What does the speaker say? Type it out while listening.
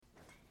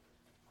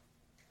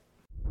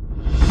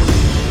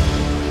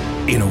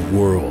In a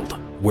world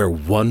where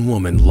one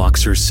woman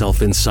locks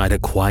herself inside a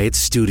quiet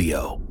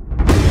studio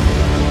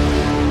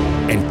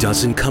and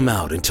doesn't come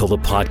out until the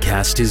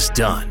podcast is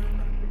done.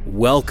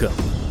 Welcome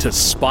to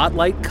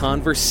Spotlight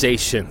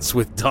Conversations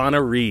with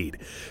Donna Reed,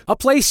 a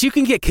place you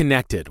can get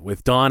connected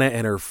with Donna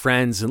and her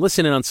friends and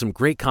listen in on some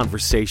great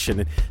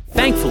conversation. And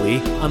thankfully,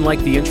 unlike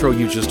the intro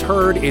you just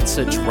heard, it's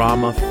a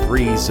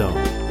drama-free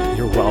zone.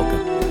 You're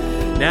welcome.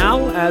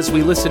 Now, as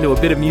we listen to a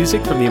bit of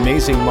music from the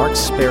amazing Mark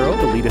Sparrow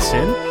to lead us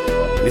in,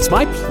 it's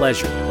my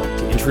pleasure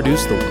to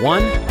introduce the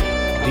one,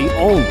 the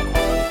only,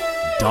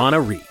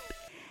 Donna Reed.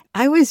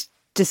 I always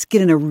just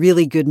get in a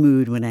really good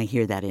mood when I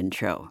hear that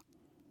intro.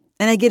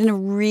 And I get in a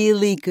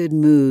really good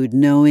mood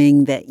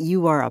knowing that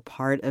you are a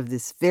part of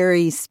this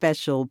very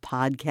special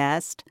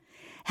podcast.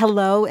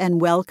 Hello and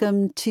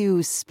welcome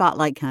to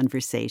Spotlight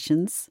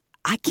Conversations.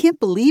 I can't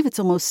believe it's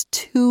almost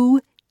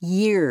 2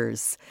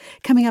 years,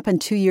 coming up on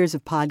 2 years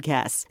of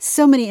podcasts.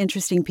 So many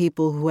interesting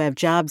people who have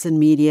jobs in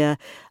media,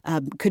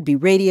 could be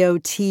radio,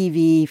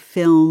 TV,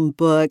 film,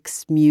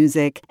 books,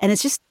 music. And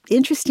it's just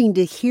interesting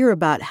to hear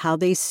about how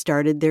they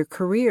started their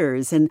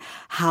careers and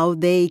how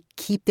they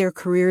keep their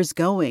careers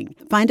going.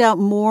 Find out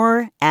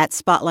more at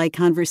Spotlight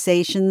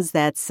Conversations.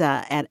 That's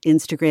at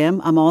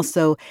Instagram. I'm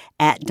also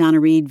at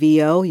Donna Reed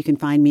VO. You can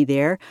find me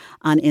there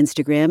on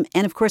Instagram.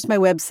 And of course, my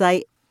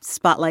website,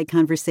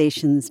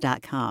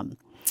 spotlightconversations.com.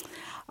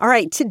 All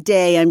right,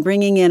 today I'm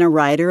bringing in a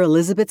writer,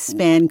 Elizabeth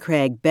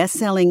Spancraig,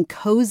 best-selling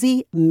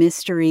cozy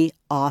mystery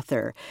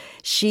author.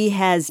 She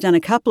has done a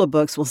couple of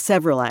books, well,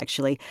 several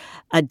actually.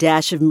 A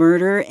Dash of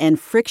Murder and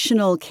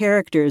Frictional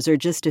Characters are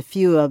just a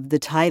few of the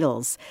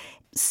titles.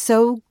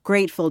 So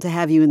grateful to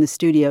have you in the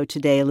studio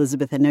today,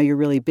 Elizabeth. I know you're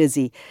really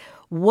busy.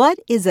 What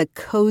is a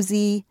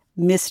cozy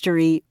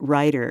mystery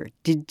writer?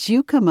 Did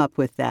you come up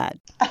with that?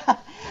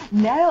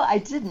 No, I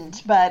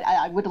didn't, but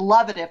I would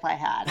love it if I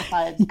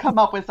had come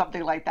up with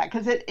something like that,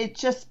 because it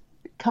just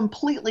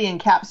completely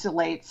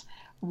encapsulates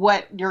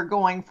what you're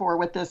going for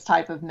with this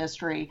type of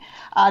mystery.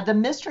 The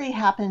mystery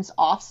happens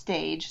off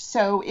stage,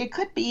 so it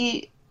could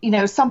be,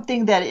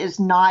 something that is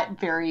not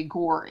very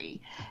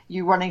gory.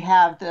 You want to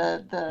have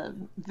the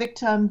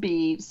victim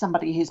be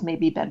somebody who's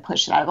maybe been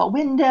pushed out of a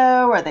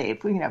window, or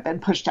they've, been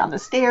pushed down the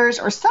stairs,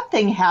 or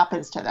something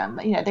happens to them.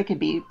 They could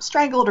be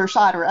strangled or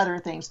shot or other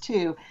things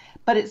too.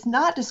 But it's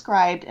not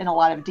described in a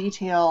lot of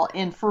detail,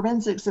 and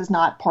forensics is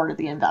not part of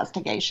the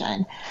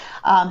investigation.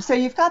 So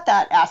you've got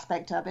that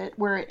aspect of it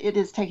where it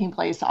is taking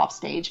place off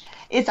stage.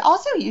 It's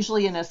also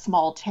usually in a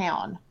small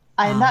town.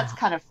 And that's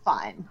kind of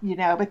fun,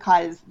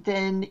 because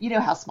then you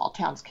know how small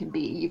towns can be.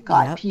 You've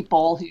got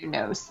people who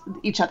know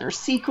each other's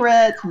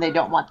secrets, and they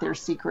don't want their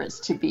secrets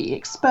to be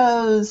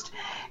exposed.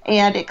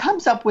 And it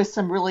comes up with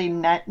some really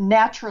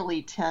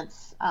naturally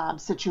tense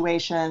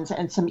situations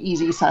and some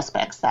easy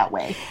suspects that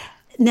way.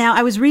 Now,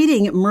 I was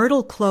reading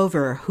Myrtle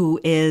Clover, who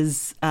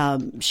is,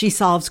 she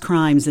solves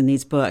crimes in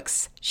these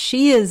books.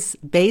 She is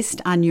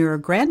based on your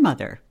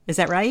grandmother. Is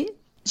that right?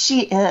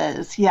 She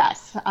is,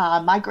 yes.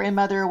 My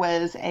grandmother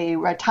was a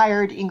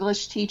retired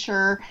English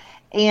teacher,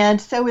 and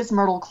so is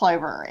Myrtle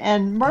Clover.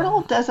 And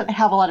Myrtle doesn't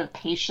have a lot of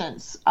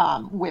patience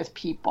with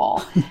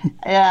people.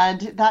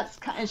 And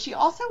she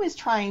also is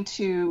trying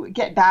to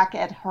get back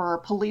at her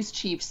police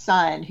chief's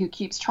son, who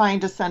keeps trying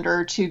to send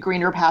her to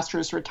Greener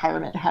Pastures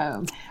retirement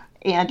home.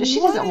 And she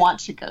doesn't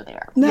want to go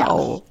there.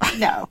 No. Yes.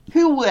 No.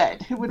 Who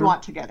would? Who would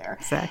want to go there?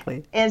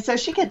 Exactly. And so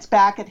she gets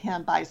back at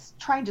him by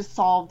trying to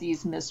solve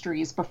these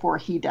mysteries before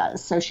he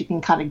does, so she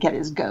can kind of get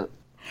his goat.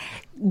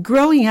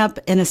 Growing up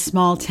in a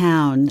small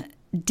town,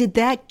 did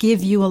that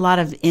give you a lot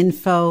of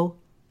info?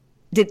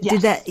 Did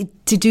that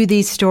to do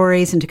these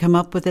stories and to come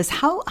up with this?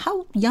 How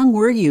young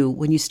were you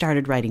when you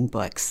started writing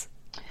books?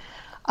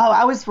 Oh,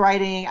 I was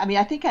writing.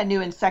 I think I knew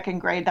in second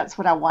grade that's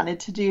what I wanted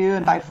to do.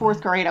 And by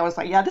fourth grade, I was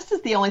like, yeah, this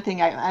is the only thing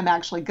I'm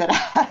actually good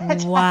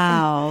at.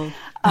 Wow.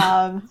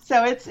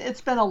 So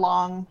it's been a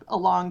long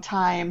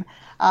time.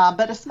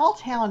 But a small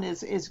town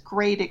is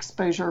great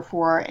exposure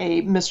for a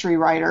mystery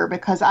writer,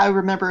 because I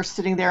remember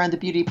sitting there in the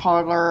beauty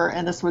parlor,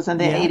 and this was in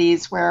the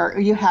 80s, where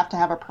you have to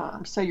have a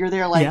perm. So you're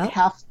there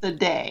half the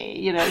day.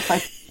 It's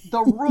like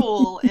the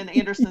rule in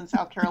Anderson,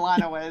 South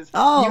Carolina was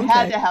you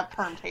had to have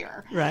permed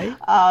hair. Right.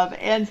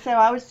 And so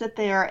I would sit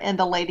there, and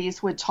the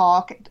ladies would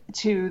talk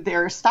to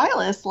their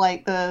stylist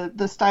like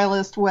the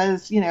stylist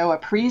was, a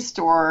priest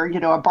or,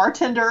 a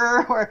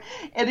bartender or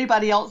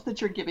anybody else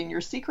that you're giving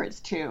your secrets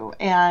to.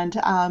 And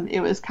it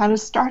was kind of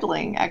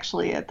startling,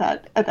 actually, at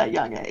that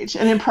young age,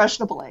 an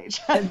impressionable age.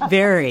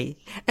 Very.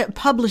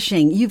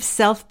 Publishing, you've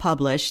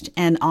self-published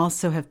and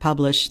also have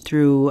published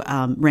through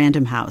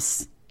Random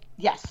House.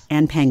 Yes.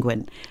 And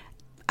Penguin.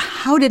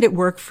 How did it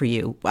work for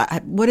you?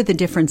 What are the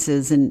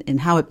differences and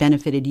how it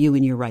benefited you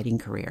in your writing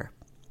career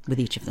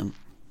with each of them?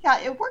 Yeah,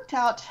 it worked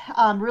out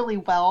really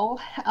well.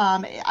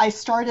 I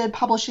started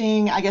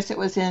publishing, I guess it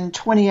was in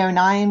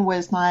 2009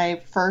 was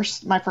my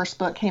first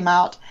book came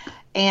out.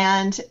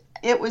 And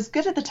it was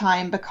good at the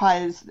time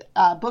because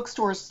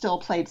bookstores still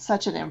played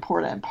such an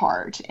important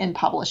part in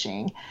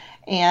publishing.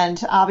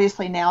 And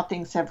obviously now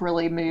things have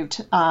really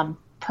moved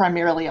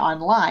primarily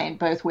online,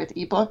 both with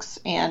ebooks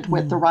and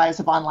with the rise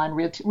of online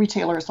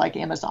retailers like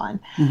Amazon.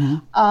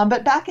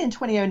 But back in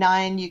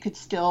 2009, you could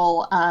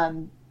still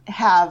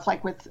have,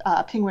 like with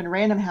Penguin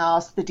Random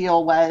House, the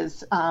deal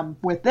was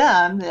with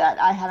them that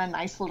I had a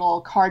nice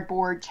little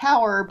cardboard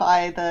tower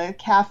by the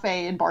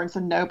cafe in Barnes &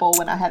 Noble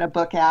when I had a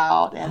book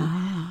out. And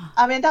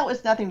I mean, that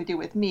was nothing to do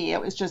with me.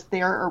 It was just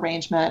their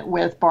arrangement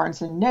with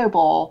Barnes &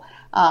 Noble,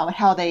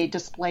 how they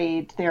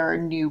displayed their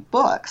new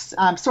books.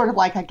 Sort of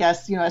like, I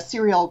guess, a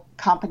cereal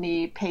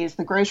company pays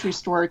the grocery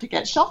store to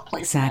get shelf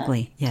placement.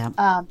 Exactly,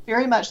 yeah.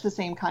 Very much the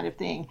same kind of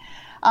thing.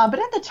 But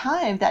at the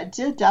time, that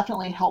did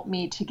definitely help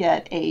me to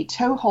get a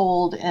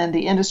toehold in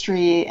the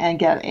industry and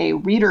get a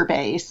reader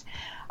base.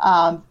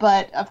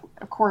 But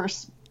of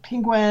course,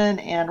 Penguin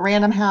and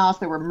Random House,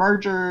 they were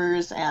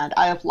mergers, and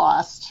I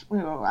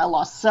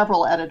lost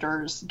several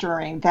editors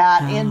during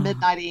that, and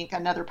Midnight Ink,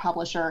 another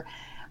publisher.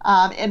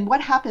 And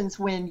what happens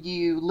when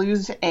you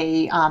lose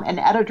an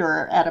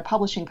editor at a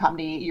publishing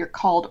company? You're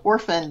called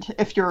orphaned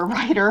if you're a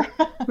writer.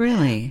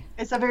 Really?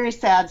 It's a very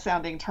sad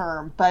sounding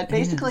term, but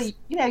basically,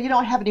 you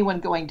don't have anyone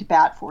going to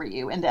bat for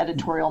you in the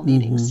editorial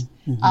meetings.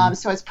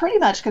 So it's pretty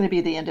much going to be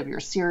the end of your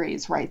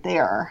series right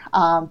there.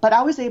 But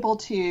I was able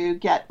to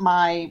get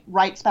my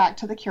rights back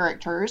to the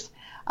characters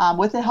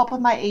with the help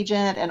of my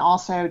agent, and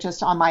also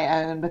just on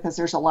my own, because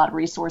there's a lot of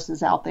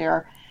resources out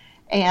there.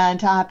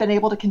 And I've been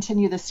able to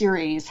continue the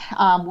series,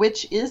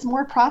 which is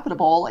more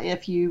profitable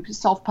if you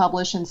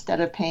self-publish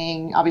instead of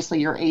paying, obviously,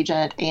 your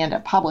agent and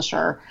a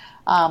publisher,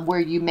 where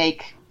you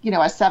make, a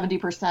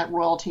 70%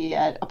 royalty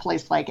at a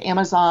place like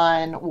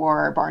Amazon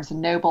or Barnes &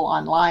 Noble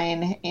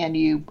online,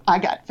 and I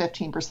got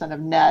 15% of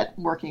net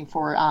working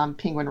for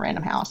Penguin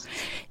Random House.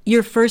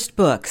 Your first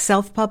book,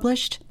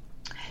 self-published?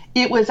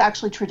 It was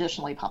actually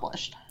traditionally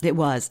published. It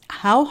was.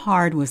 How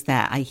hard was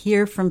that? I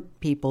hear from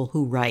people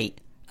who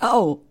write,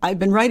 oh, I've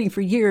been writing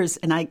for years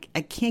and I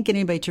can't get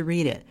anybody to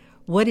read it.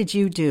 What did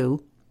you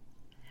do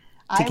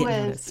to get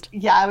noticed?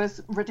 Yeah, I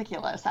was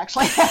ridiculous,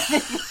 actually.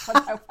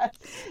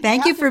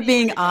 Thank you for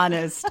being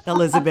honest,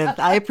 Elizabeth.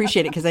 I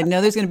appreciate it, because I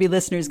know there's going to be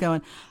listeners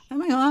going, oh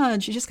my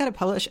God, you just got to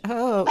publish.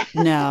 Oh,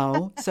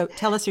 no. So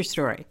tell us your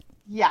story.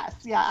 Yes.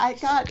 Yeah. I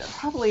got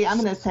probably, I'm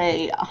going to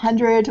say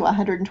 100 to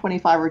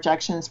 125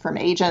 rejections from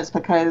agents,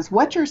 because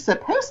what you're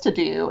supposed to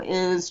do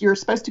is you're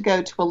supposed to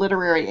go to a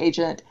literary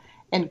agent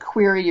and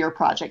query your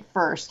project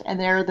first. And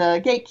they're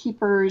the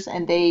gatekeepers,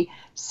 and they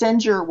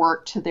send your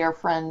work to their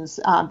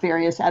friends,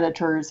 various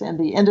editors in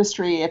the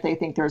industry, if they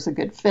think there's a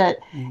good fit.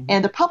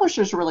 And the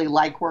publishers really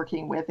like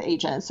working with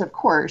agents, of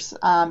course.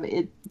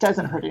 It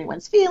doesn't hurt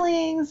anyone's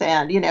feelings,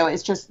 and,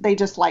 they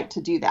just like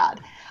to do that.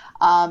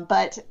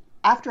 But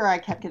after I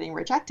kept getting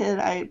rejected,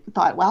 I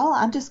thought, well,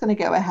 I'm just going to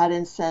go ahead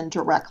and send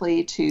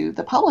directly to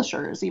the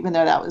publishers, even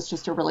though that was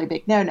just a really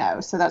big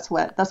no-no. So that's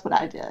what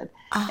I did.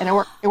 And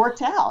it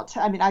worked out.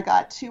 I mean, I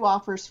got 2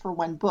 offers for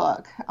 1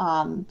 book.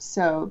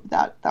 So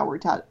that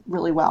worked out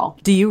really well.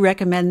 Do you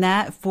recommend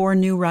that for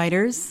new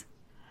writers?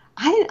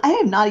 I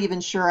am not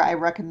even sure I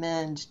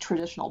recommend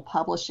traditional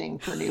publishing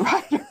for new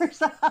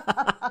writers.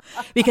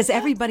 Because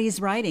everybody's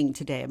writing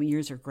today. I mean,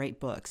 yours are great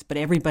books, but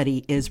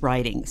everybody is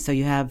writing. So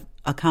you have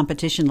a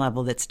competition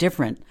level that's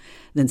different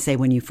than, say,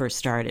 when you first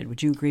started.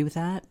 Would you agree with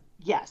that?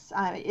 Yes.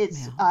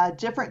 It's a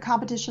different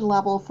competition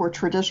level for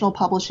traditional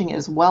publishing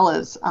as well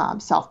as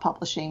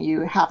self-publishing.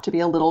 You have to be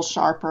a little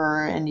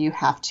sharper, and you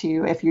have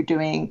to, if you're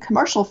doing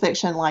commercial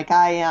fiction like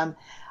I am,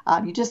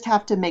 you just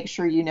have to make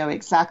sure you know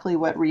exactly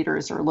what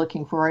readers are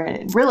looking for.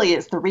 And it really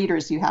is the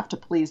readers you have to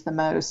please the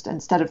most,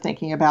 instead of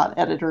thinking about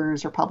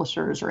editors or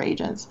publishers or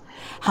agents.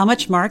 How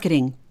much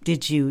marketing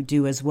did you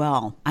do as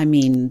well? I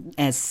mean,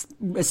 as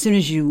soon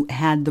as you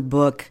had the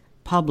book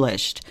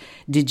published,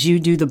 did you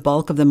do the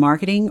bulk of the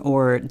marketing,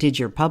 or did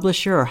your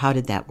publisher, or how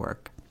did that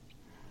work?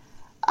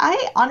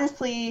 I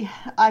honestly,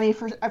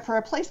 for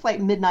a place like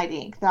Midnight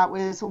Ink, that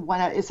was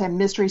it's a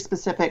mystery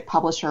specific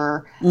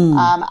publisher.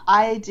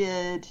 I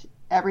did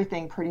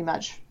everything pretty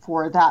much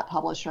for that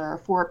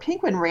publisher. For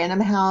Penguin Random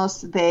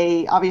House,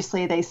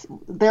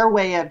 their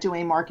way of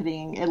doing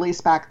marketing, at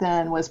least back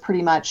then, was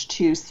pretty much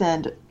to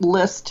send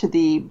lists to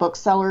the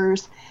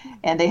booksellers,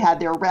 and they had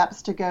their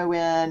reps to go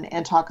in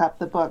and talk up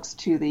the books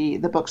to the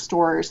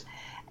bookstores.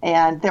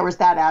 And there was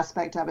that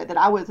aspect of it that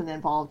I wasn't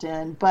involved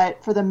in.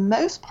 But for the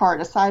most part,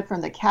 aside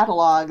from the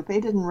catalog, they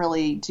didn't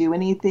really do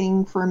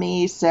anything for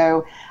me.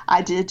 So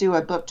I did do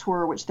a book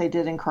tour, which they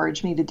did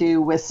encourage me to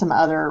do with some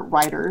other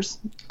writers.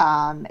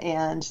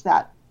 And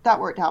that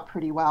worked out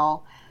pretty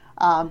well.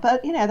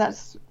 But,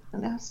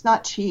 it's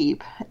not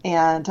cheap.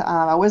 And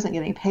I wasn't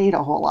getting paid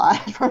a whole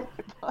lot for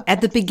my book.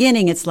 At the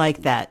beginning, it's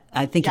like that.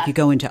 I think if you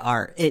go into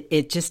art,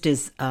 it just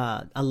is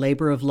a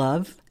labor of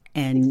love.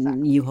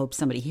 And you hope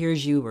somebody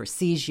hears you or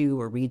sees you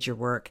or reads your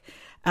work.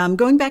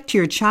 Going back to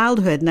your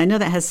childhood, and I know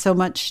that has so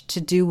much to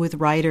do with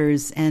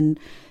writers and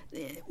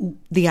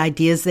the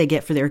ideas they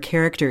get for their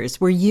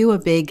characters. Were you a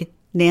big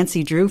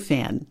Nancy Drew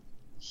fan?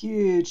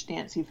 Huge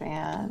Nancy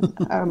fan.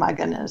 Oh, my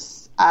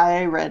goodness.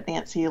 I read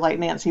Nancy like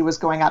Nancy was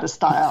going out of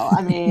style.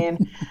 I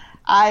mean,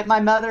 My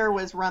mother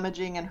was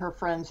rummaging in her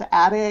friends'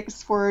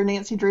 attics for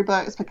Nancy Drew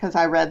books because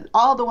I read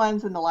all the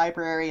ones in the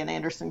library in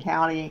Anderson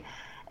County.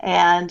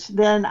 And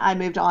then I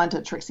moved on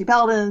to Trixie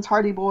Belden's,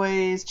 Hardy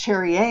Boys,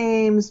 Cherry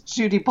Ames,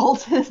 Judy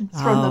Bolton's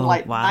from the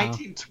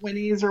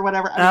 1920s or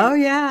whatever.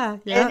 Yeah.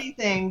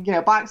 Anything,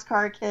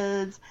 Boxcar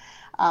Kids.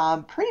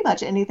 Pretty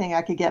much anything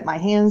I could get my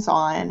hands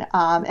on.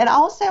 And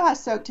also I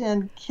soaked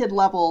in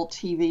kid-level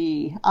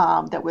TV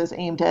that was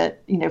aimed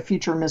at,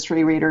 future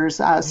mystery readers.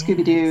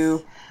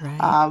 Scooby-Doo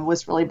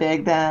was really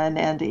big then,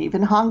 and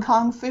even Hong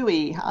Kong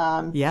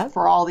Phooey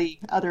for all the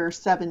other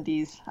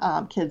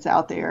 70s kids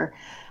out there.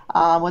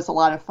 Was a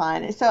lot of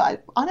fun. So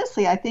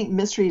honestly, I think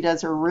mystery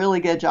does a really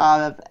good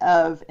job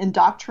of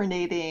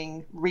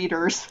indoctrinating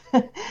readers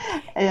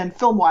and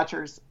film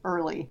watchers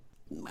early.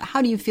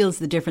 How do you feel is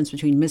the difference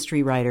between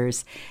mystery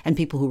writers and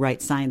people who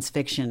write science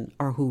fiction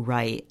or who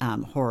write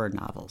horror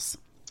novels?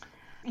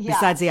 Yeah.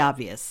 Besides the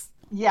obvious.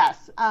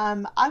 Yes.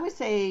 I would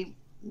say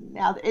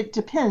now it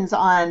depends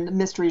on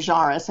mystery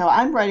genre. So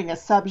I'm writing a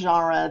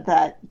subgenre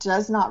that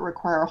does not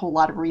require a whole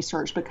lot of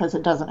research because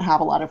it doesn't have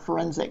a lot of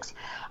forensics.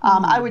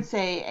 I would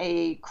say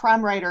a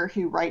crime writer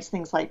who writes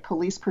things like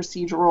police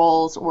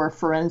procedurals or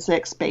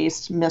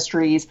forensics-based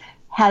mysteries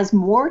has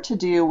more to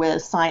do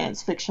with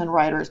science fiction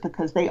writers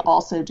because they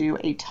also do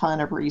a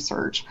ton of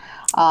research.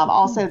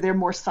 Also, they're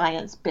more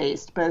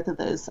science-based. Both of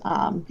those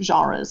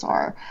genres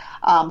are.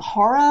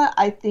 Horror,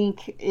 I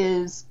think,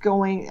 is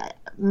going...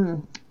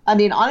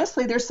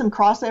 honestly, there's some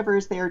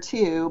crossovers there,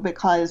 too,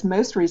 because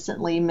most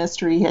recently,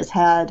 mystery has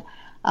had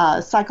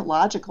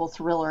psychological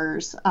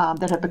thrillers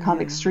that have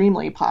become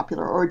extremely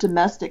popular, or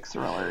domestic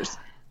thrillers.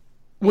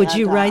 Would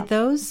you write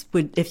those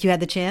if you had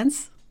the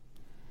chance?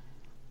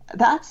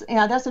 That's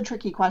a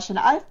tricky question.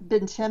 I've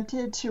been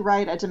tempted to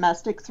write a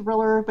domestic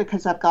thriller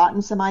because I've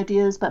gotten some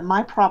ideas, but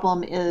my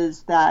problem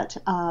is that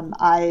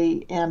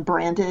I am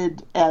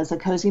branded as a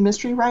cozy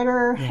mystery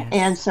writer,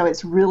 and so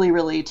it's really,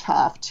 really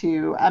tough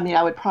to,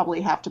 I would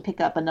probably have to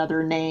pick up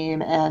another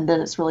name, and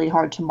then it's really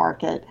hard to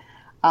market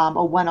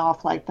a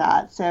one-off like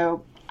that.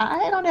 So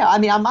I don't know.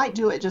 I might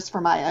do it just for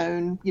my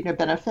own,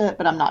 benefit,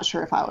 but I'm not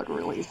sure if I would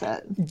release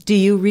it. Do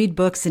you read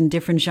books in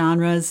different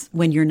genres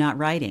when you're not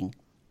writing?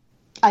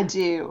 I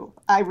do.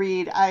 I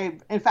read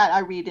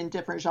in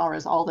different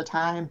genres all the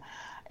time.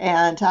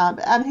 And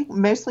I think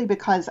mostly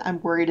because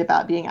I'm worried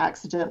about being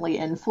accidentally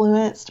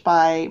influenced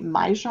by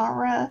my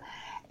genre.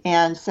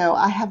 And so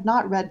I have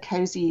not read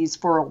cozies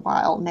for a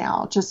while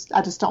now.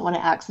 I just don't want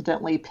to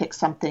accidentally pick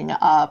something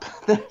up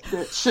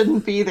that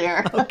shouldn't be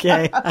there.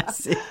 Okay, I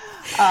see.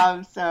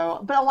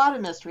 But a lot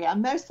of mystery. I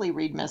mostly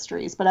read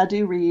mysteries, but I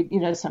do read,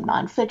 some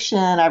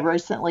nonfiction. I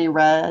recently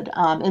read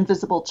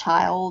Invisible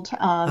Child,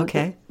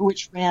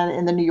 which ran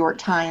in the New York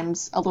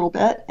Times a little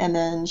bit, and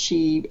then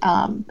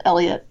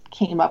Eliot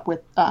came up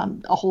with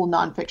a whole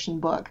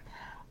nonfiction book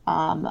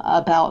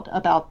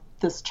about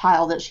this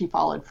child that she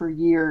followed for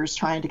years,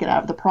 trying to get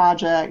out of the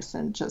projects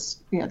and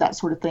just, that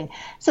sort of thing.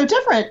 So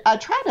different. I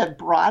try to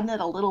broaden it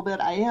a little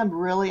bit. I am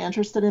really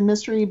interested in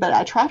mystery, but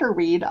I try to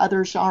read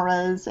other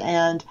genres,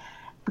 and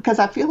because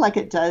I feel like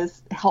it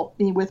does help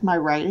me with my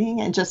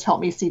writing and just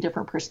help me see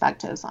different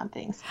perspectives on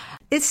things.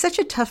 It's such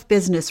a tough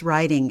business,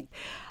 writing.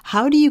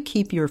 How do you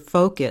keep your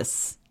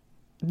focus?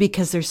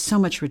 Because there's so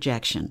much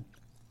rejection.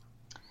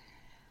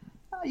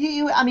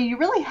 You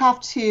really have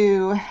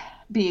to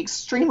be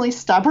extremely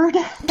stubborn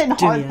and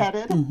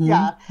hard-headed.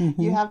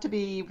 You have to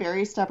be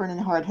very stubborn and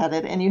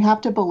hard-headed, and you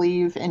have to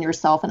believe in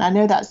yourself. And I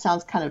know that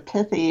sounds kind of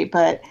pithy,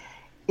 but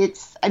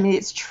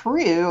it's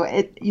true.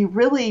 You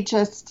really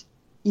just,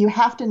 you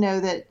have to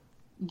know that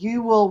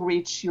you will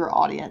reach your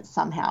audience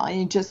somehow, and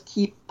you just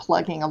keep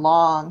plugging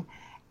along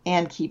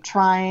and keep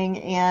trying.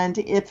 And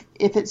if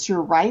it's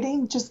your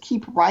writing, just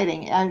keep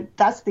writing. And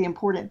that's the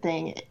important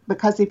thing,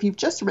 because if you've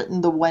just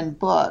written the one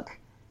book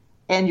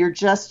and you're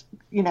just,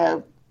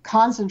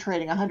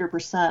 concentrating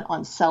 100%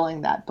 on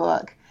selling that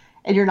book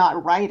and you're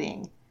not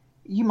writing,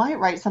 you might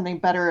write something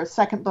better, a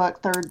second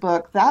book, third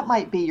book. That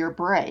might be your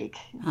break,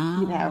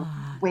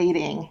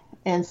 waiting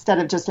instead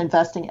of just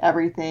investing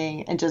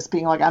everything and just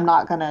being like, I'm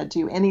not going to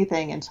do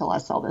anything until I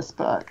sell this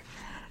book.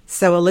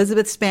 So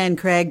Elizabeth Spann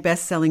Craig,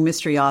 best-selling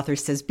mystery author,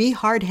 says, be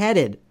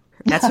hard-headed.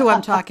 That's who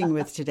I'm talking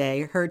with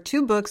today. Her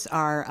two books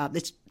are,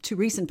 it's two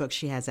recent books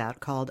she has out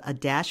called A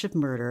Dash of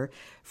Murder,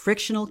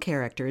 Frictional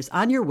Characters.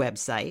 On your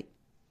website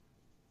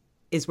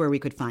is where we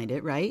could find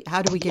it, right?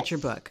 How do we get your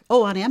book?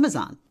 Oh, on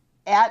Amazon.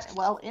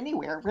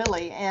 Anywhere,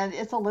 really. And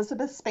it's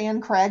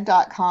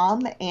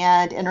elizabethspanncraig.com,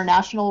 and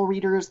international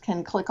readers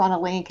can click on a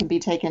link and be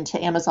taken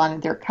to Amazon in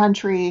their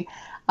country.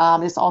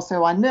 It's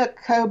also on Nook,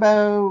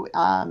 Kobo,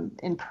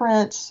 in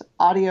print,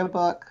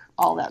 audiobook,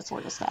 all that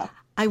sort of stuff.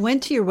 I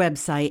went to your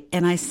website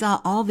and I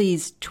saw all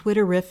these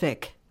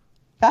Twitterific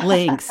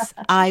links,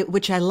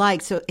 which I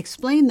like. So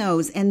explain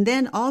those. And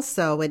then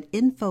also an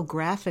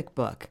infographic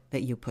book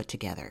that you put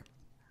together.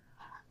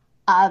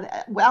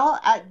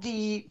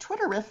 The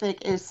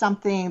Twitterrific is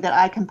something that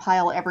I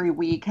compile every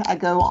week. I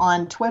go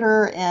on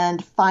Twitter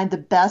and find the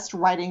best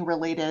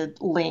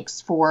writing-related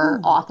links for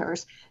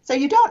authors. So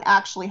you don't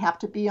actually have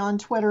to be on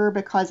Twitter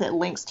because it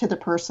links to the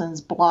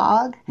person's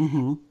blog,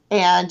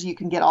 and you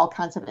can get all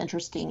kinds of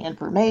interesting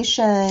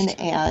information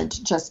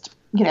and just,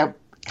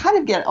 kind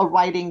of get a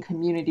writing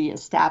community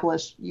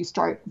established. You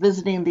start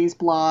visiting these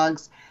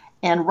blogs.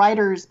 And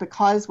writers,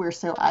 because we're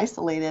so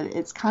isolated,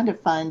 it's kind of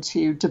fun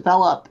to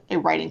develop a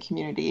writing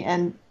community.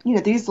 And,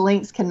 these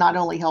links can not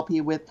only help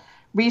you with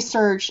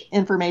research,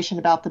 information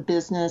about the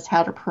business,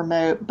 how to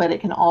promote, but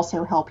it can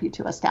also help you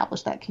to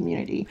establish that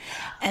community.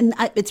 And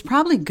it's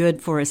probably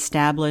good for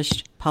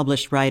established,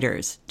 published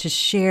writers to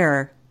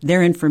share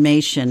their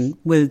information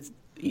with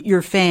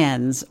your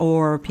fans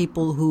or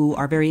people who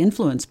are very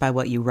influenced by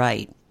what you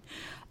write.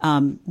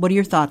 What are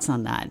your thoughts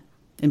on that?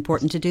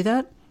 Important to do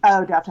that?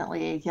 Oh,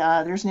 definitely.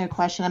 Yeah, there's no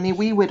question. I mean,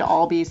 we would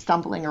all be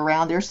stumbling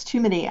around. There's too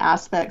many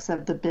aspects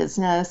of the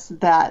business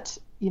that,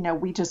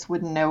 we just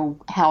wouldn't know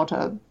how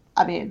to.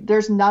 I mean,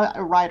 there's not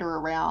a writer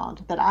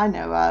around that I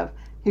know of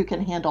who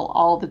can handle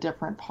all the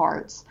different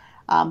parts,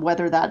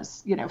 whether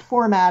that's,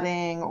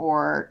 formatting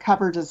or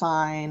cover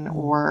design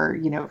or,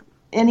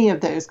 any of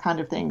those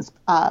kind of things,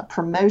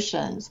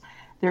 promotions.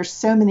 There's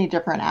so many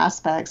different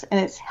aspects, and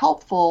it's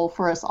helpful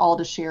for us all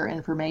to share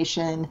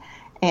information.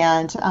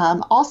 And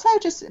also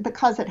just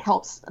because it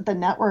helps, the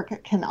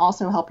network can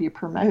also help you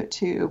promote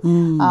too.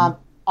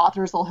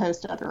 Authors will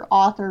host other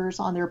authors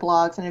on their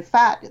blogs. And in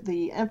fact,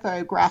 the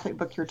infographic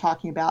book you're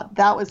talking about,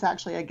 that was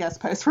actually a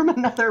guest post from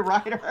another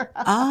writer.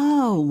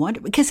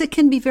 Because it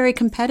can be very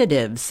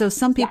competitive. So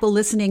some people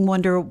listening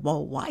wonder,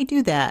 well, why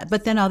do that?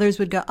 But then others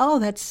would go, oh,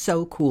 that's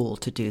so cool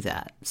to do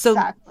that. So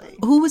exactly.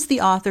 Who was the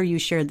author you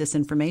shared this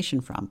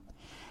information from?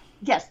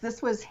 Yes,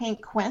 this was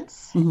Hank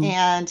Quince,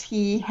 and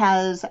he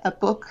has a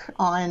book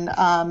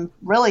on,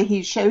 really,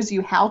 he shows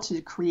you how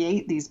to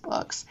create these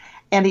books.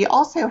 And he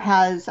also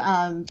has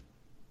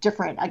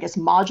different,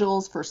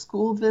 modules for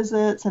school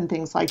visits and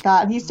things like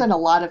that. And he's done a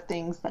lot of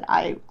things that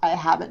I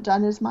haven't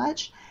done as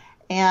much.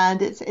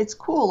 And it's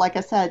cool, like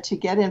I said, to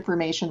get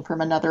information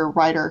from another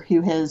writer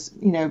who has,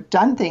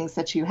 done things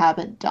that you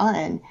haven't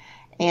done,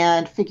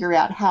 and figure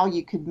out how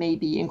you could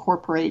maybe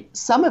incorporate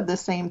some of the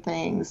same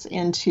things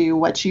into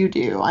what you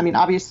do. I mean,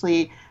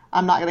 obviously,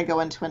 I'm not going to go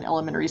into an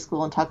elementary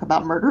school and talk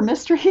about murder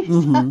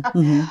mysteries,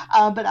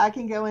 but I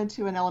can go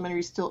into an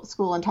elementary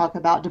school and talk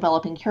about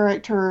developing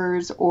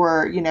characters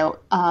or,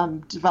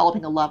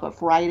 developing a love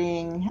of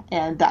writing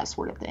and that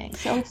sort of thing.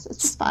 So it's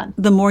just fun.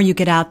 The more you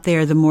get out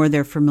there, the more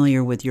they're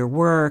familiar with your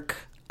work.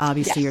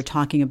 Obviously, You're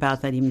talking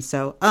about that even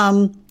so.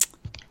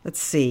 Let's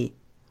see.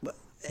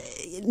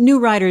 New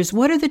writers,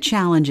 what are the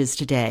challenges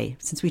today?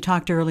 Since we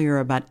talked earlier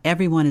about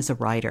everyone is a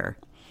writer.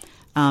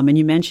 And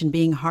you mentioned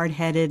being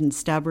hard-headed and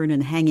stubborn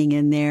and hanging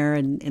in there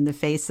and in the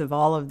face of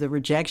all of the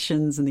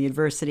rejections and the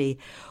adversity.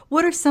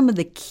 What are some of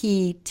the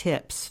key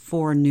tips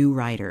for new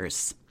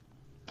writers?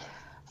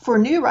 For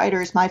new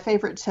writers, my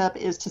favorite tip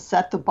is to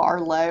set the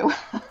bar low.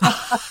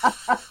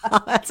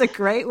 That's a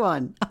great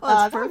one.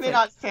 That may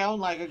not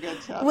sound like a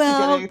good tip.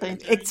 Well,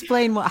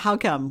 explain how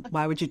come.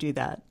 Why would you do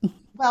that?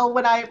 Well,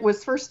 when I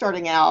was first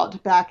starting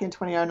out back in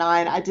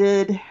 2009, I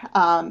did,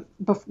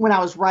 when I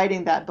was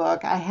writing that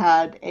book, I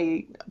had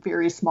a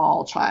very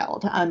small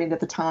child. I mean, at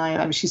the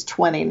time, she's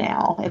 20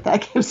 now, if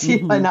that gives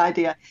you an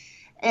idea.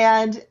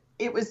 And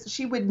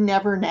she would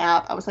never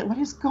nap. I was like, what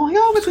is going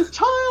on with this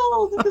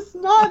child? This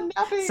is not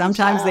napping.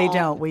 Sometimes they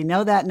don't. We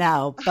know that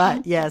now,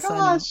 but yes.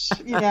 Gosh,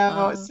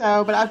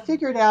 but I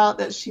figured out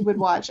that she would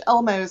watch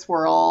Elmo's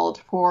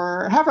World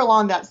for however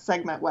long that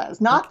segment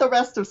was. Not the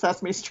rest of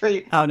Sesame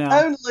Street. Oh, no.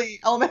 Only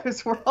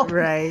Elmo's World.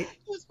 Right.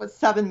 It was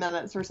 7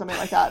 minutes or something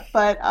like that.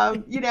 But,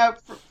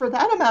 for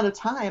that amount of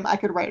time, I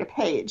could write a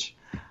page.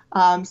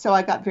 So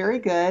I got very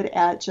good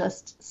at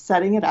just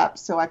setting it up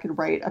so I could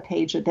write a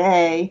page a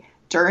day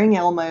during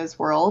Elmo's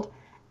World.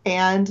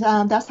 And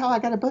that's how I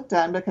got a book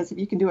done, because if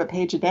you can do a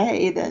page a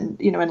day, then,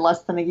 in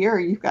less than a year,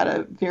 you've got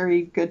a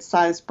very good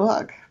sized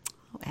book.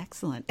 Oh,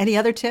 excellent. Any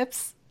other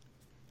tips?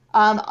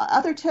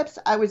 Other tips,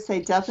 I would say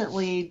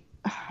definitely,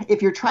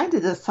 if you're trying to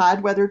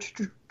decide whether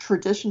to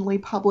traditionally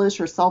publish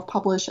or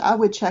self-publish, I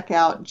would check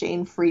out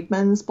Jane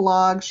Friedman's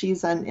blog.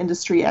 She's an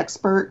industry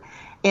expert,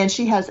 and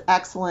she has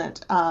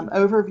excellent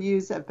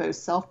overviews of both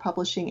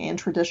self-publishing and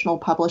traditional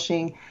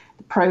publishing,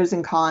 the pros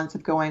and cons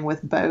of going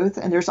with both.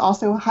 And there's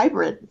also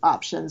hybrid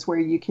options where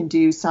you can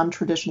do some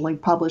traditionally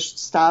published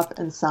stuff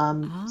and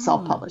some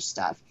self-published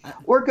stuff,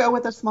 or go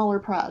with a smaller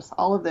press.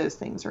 All of those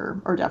things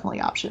are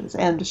definitely options.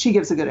 And she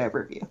gives a good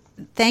overview.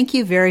 Thank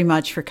you very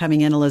much for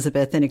coming in,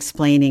 Elizabeth, and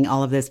explaining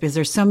all of this, because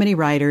there's so many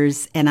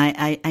writers, and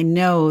I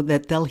know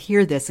that they'll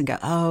hear this and go,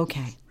 oh,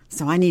 okay,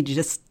 so I need to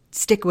just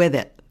stick with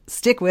it.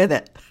 Stick with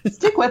it.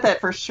 Stick with it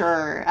for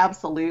sure.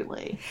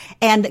 Absolutely.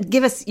 And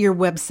give us your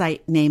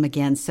website name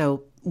again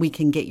so we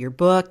can get your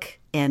book,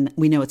 and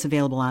we know it's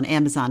available on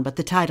Amazon, but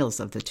the titles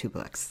of the two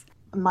books.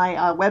 My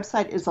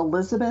website is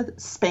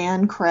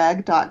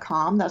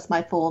elizabethspancraig.com. That's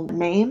my full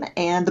name.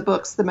 And the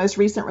books, the most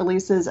recent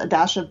release is A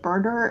Dash of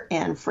Murder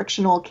and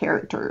Frictional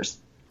Characters.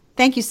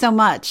 Thank you so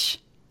much.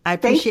 I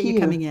appreciate you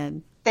coming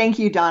in. Thank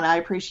you, Donna. I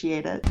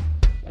appreciate it.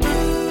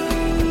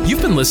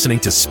 You've been listening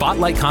to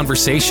Spotlight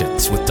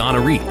Conversations with Donna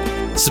Reed.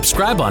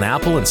 Subscribe on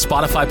Apple and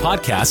Spotify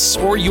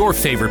podcasts or your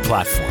favorite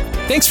platform.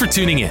 Thanks for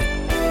tuning in.